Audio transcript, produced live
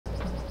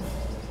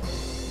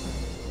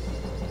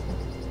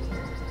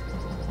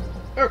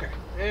Okay,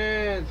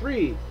 and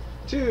 3,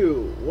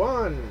 2,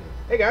 1.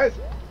 Hey guys,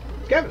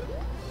 it's Kevin.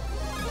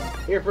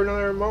 Here for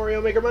another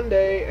Mario Maker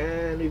Monday,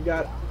 and we've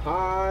got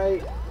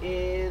High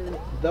in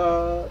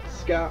the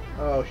Sky.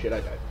 Oh shit,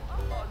 I died.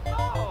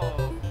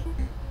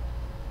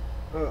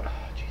 Oh,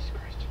 Jesus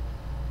Christ.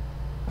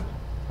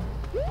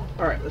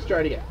 Alright, let's try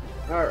it again.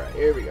 Alright,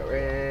 here we go.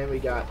 And we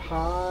got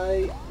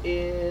High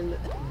in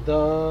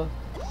the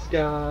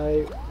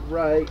Sky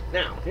right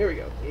now. Here we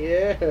go.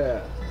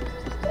 Yeah.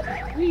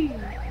 Whee,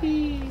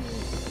 whee.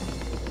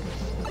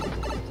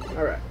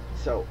 Alright,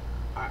 so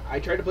I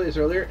tried to play this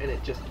earlier and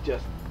it just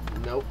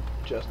nope,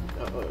 just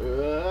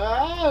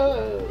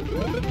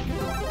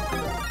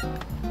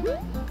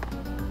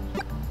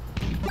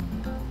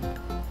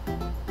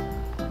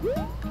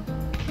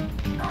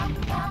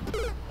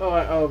oh,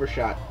 I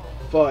overshot.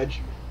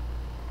 Fudge.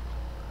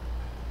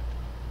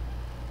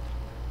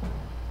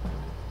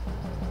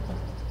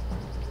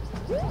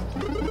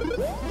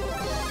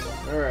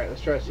 Alright,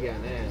 let's try this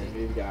again. And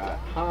we've got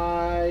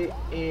High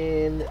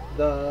in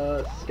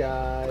the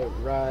Sky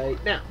right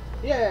now.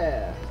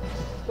 Yeah!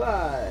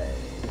 Fly!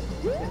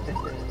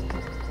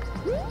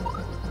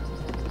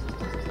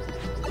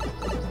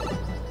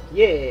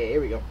 Yeah,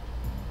 here we go.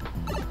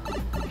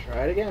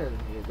 Try it again.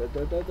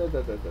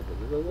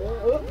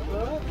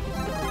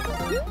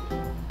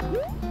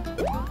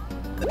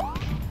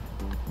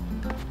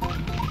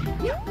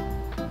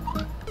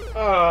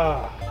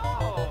 Ah,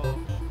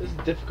 this is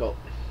difficult.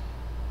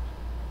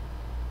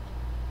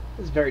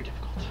 This is very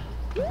difficult.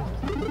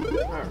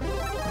 Alright.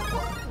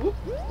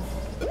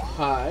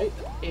 High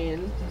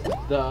in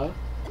the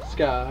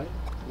sky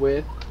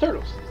with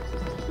turtles.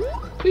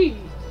 Whee!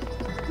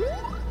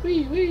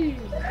 Whee, whee,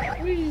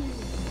 whee!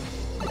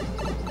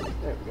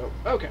 There we go.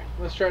 Okay,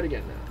 let's try it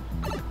again now.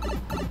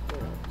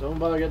 Don't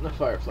bother getting the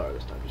fire flower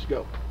this time. Just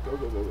go. Go,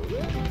 go, go, go, go.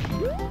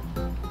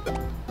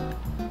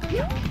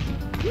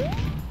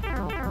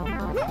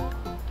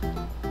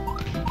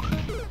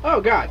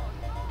 Oh god!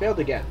 Failed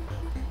again.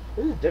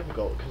 This is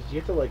difficult because you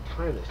have to like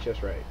time this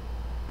just right.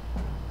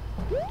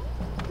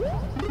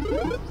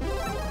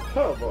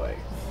 Oh boy.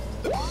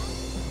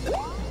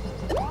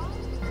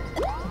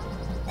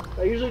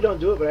 I usually don't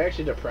do it, but I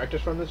actually did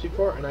practice from this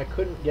before and I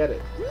couldn't get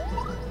it.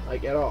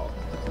 Like at all.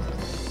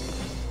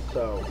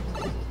 So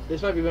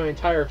this might be my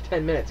entire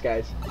 10 minutes,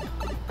 guys.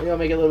 Maybe I'll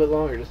make it a little bit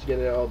longer just to get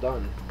it all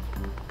done.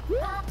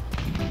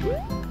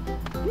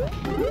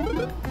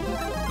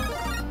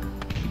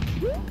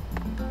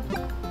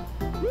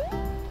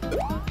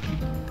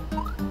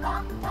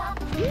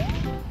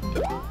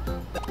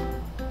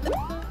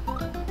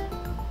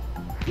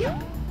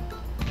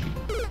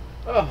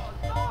 Oh.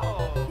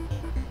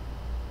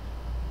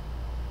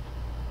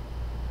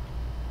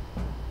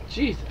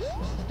 Jesus, this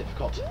is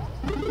difficult.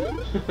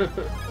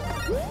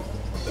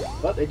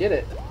 But they did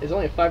it. It's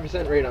only a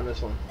 5% rate on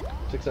this one.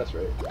 Success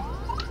rate.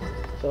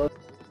 So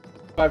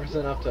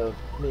 5% up to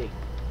me.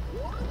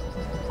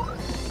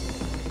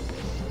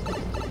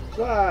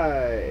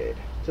 Slide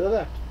to the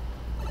left.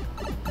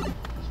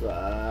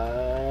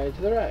 Slide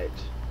to the right.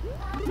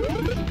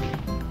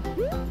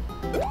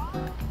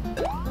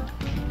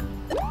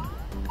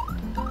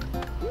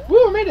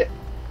 Woo, I made it!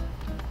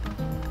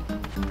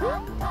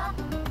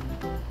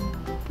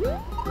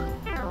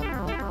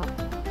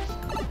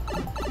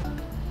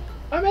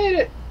 I made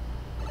it!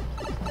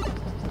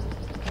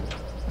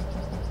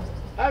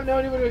 I have no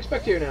idea what to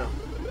expect here now.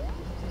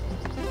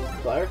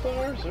 Fire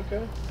flowers?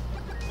 Okay.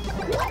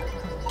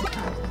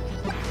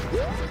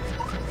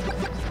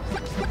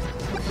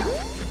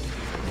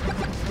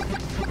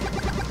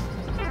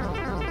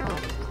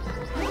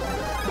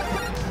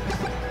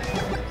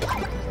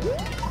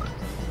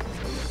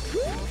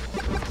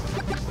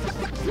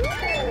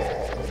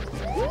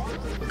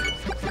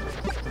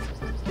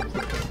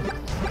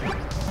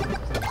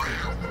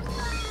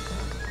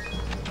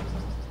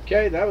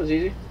 Okay, that was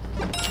easy.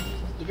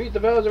 Defeat the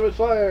Bowser with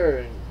fire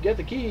and get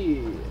the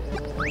key.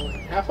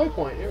 Halfway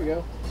point. Here we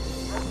go.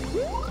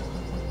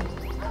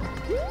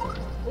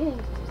 Woo.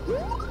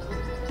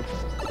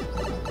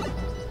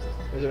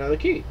 There's another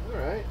key. All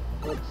right.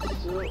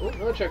 Let's.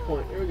 Another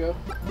checkpoint. Here we go.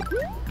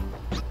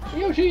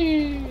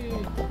 Yoshi.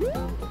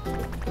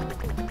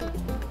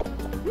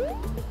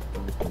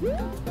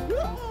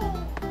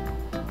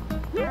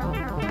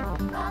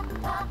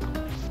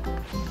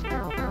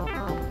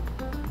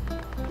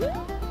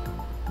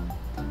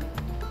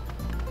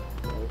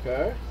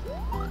 Okay.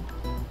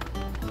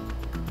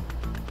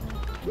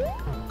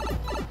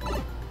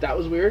 That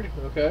was weird.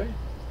 Okay.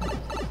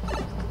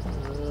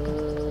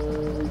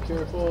 Be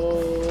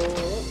careful.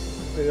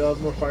 Maybe I'll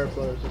have more fire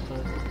flowers this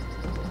time.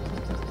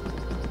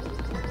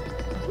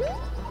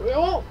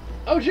 Oh!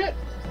 Oh shit!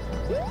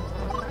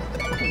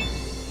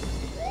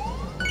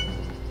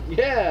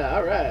 Yeah,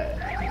 alright.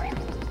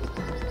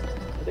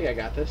 I think I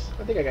got this.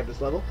 I think I got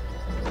this level.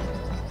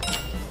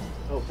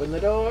 Open the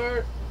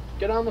door.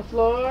 Get on the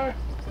floor.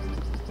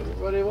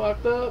 Everybody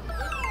walked up.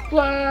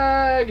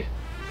 Flag!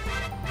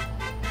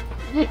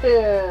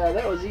 Yeah,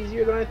 that was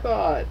easier than I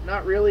thought.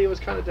 Not really, it was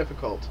kind of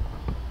difficult.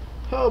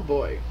 Oh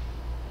boy.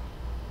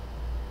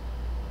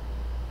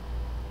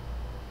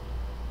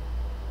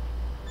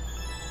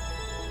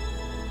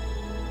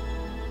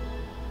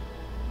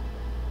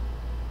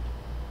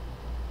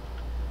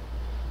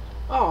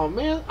 Oh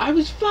man, I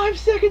was 5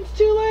 seconds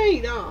too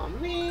late. Oh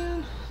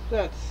man,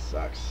 that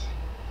sucks.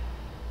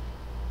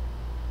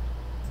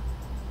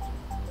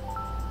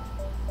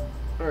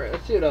 Alright,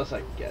 let's see what else I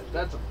can get.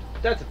 That's a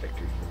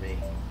victory for me.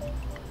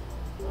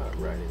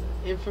 Alrighty then.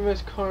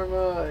 Infamous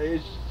Karma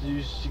is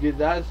good.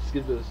 That's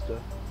good bit of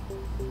stuff.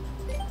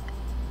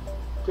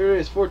 There it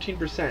is,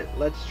 14%.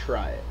 Let's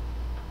try it.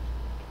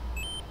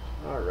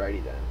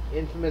 Alrighty then.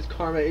 Infamous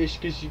Karma is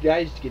because you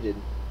guys get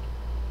in.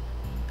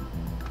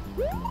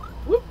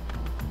 Whoop.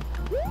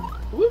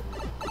 Whoop.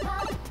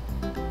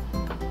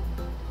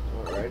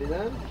 Alrighty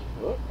then.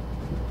 Whoop.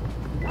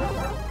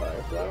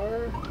 Fire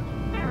flower.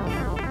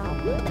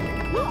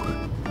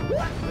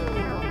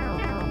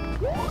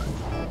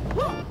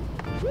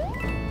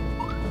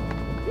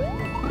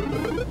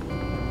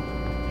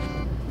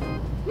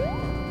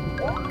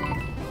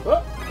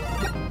 Oh!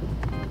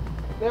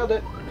 Nailed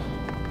it.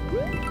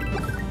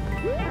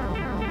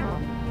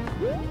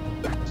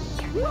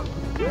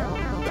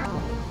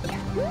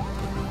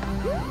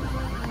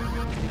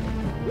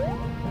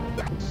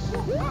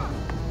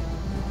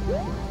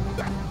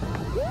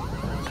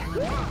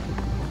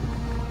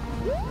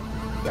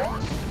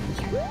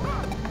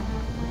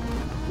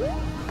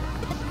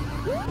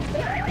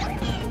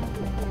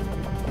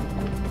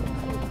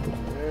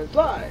 And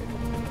slide.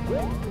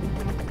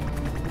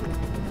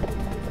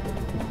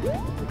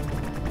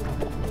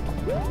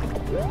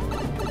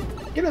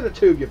 Get in the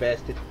tube, you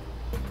bastard.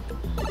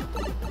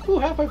 Ooh,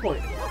 halfway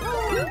point.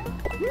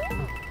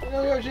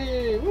 Hello,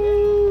 Yoshi!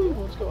 Woo!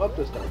 Let's go up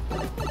this time.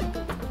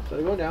 Instead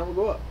of going down,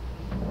 we'll go up.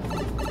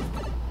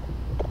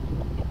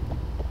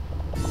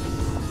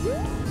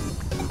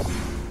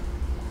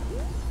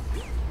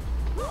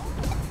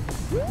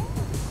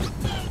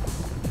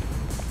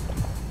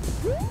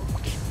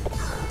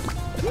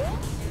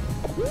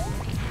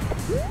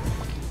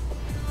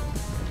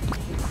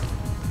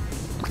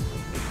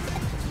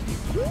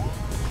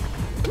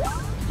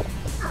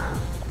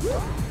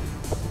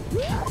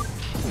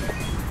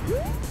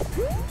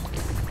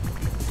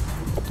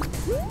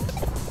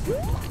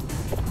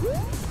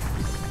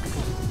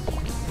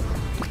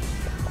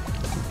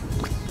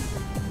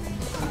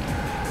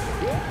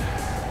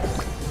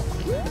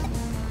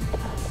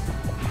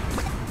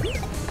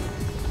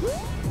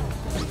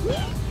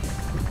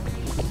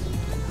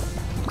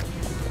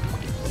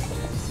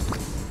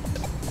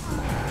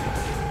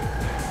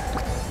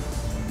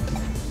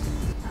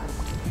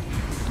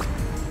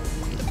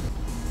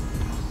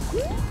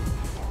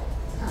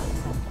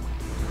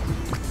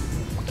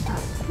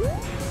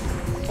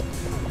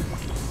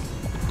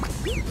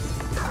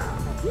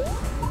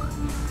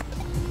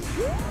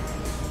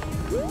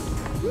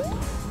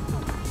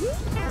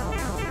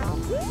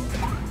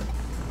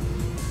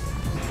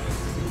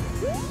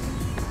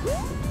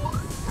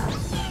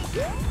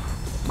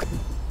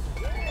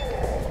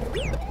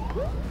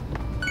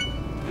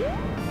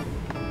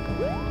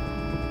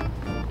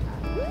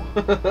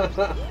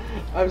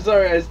 I'm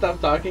sorry I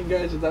stopped talking,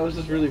 guys, but that was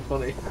just really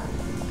funny.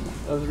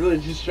 I was really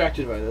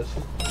distracted by this.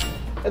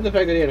 And the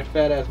fact that he had a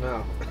fat ass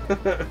mouth.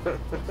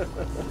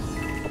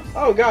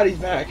 Oh god, he's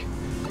back.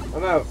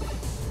 I'm out.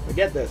 I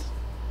get this.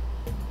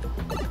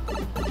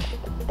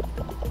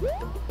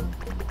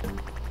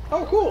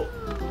 Oh, cool.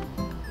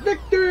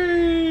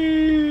 Victory!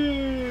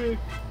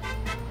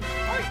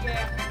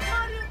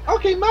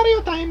 Okay,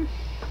 Mario time.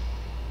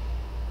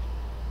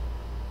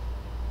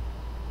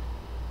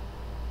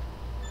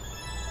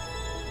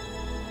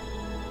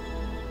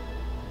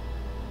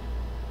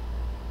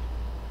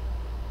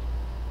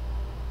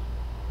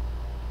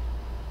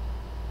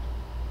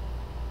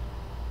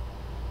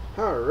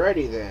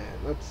 Alrighty then,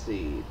 let's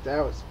see. That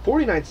was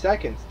 49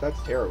 seconds.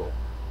 That's terrible.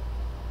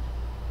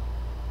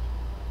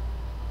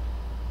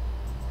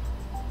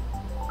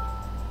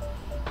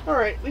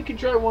 Alright, we can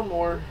try one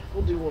more.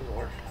 We'll do one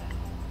more.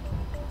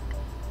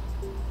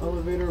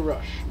 Elevator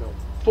rush. No,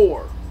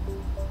 4.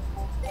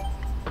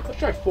 Let's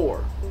try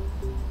 4.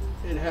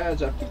 It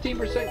has a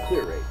 15%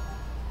 clear rate.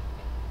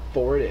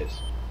 4 it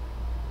is.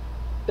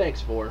 Thanks,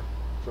 4.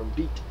 From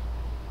Beat.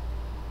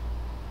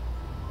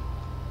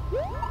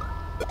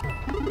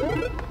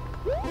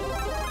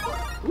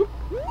 Whoop,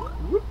 whoop,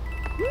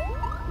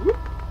 whoop.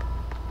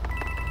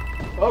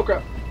 Oh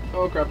crap!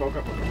 Oh crap! Oh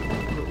crap!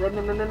 Run!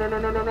 Run! Run! Run! Run!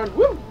 Run! Run! Run!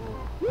 Woo!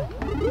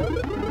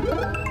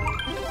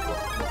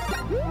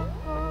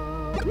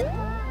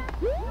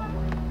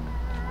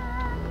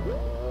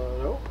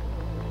 No.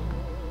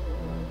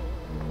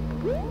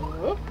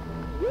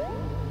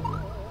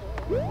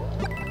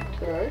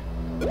 Okay.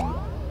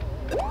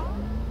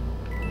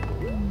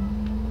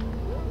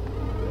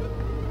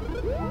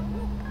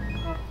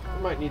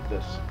 I might need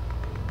this.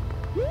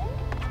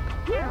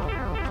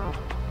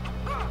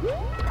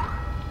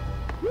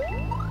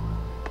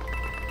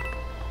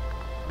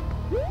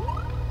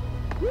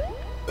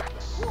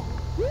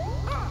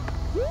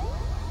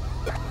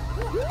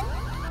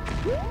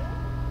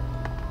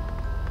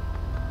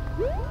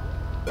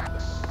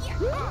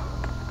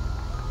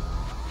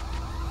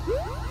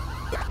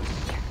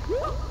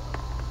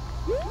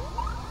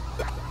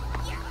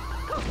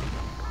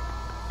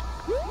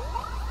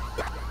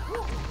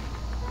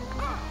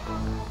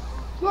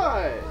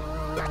 Slide!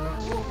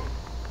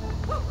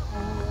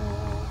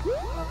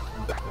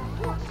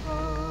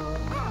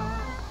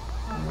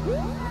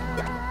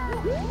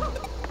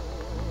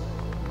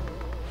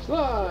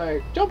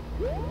 Slide! Jump!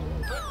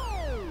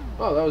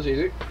 Oh, that was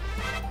easy.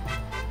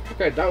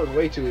 Okay, that was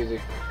way too easy.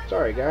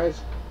 Sorry,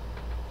 guys.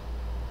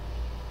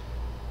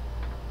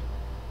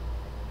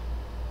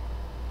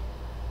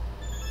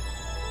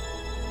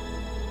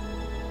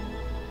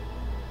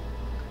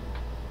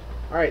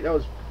 Alright, that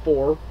was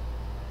 4.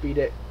 Beat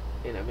it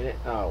in a minute.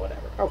 Oh,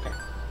 whatever. Okay.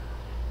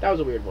 That was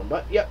a weird one.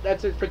 But, yep,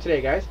 that's it for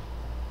today, guys.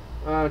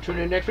 Tune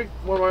in next week.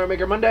 More Mario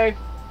Maker Monday.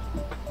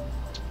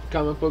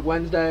 Comic Book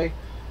Wednesday.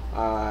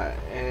 I'm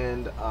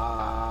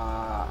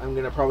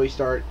going to probably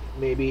start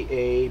maybe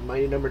a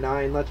Mighty Number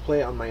 9 Let's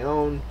Play on my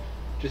own.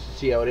 Just to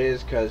see how it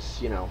is,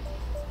 because, you know,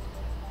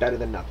 better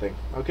than nothing.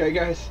 Okay,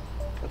 guys?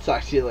 I'll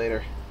talk to you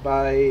later.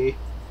 Bye.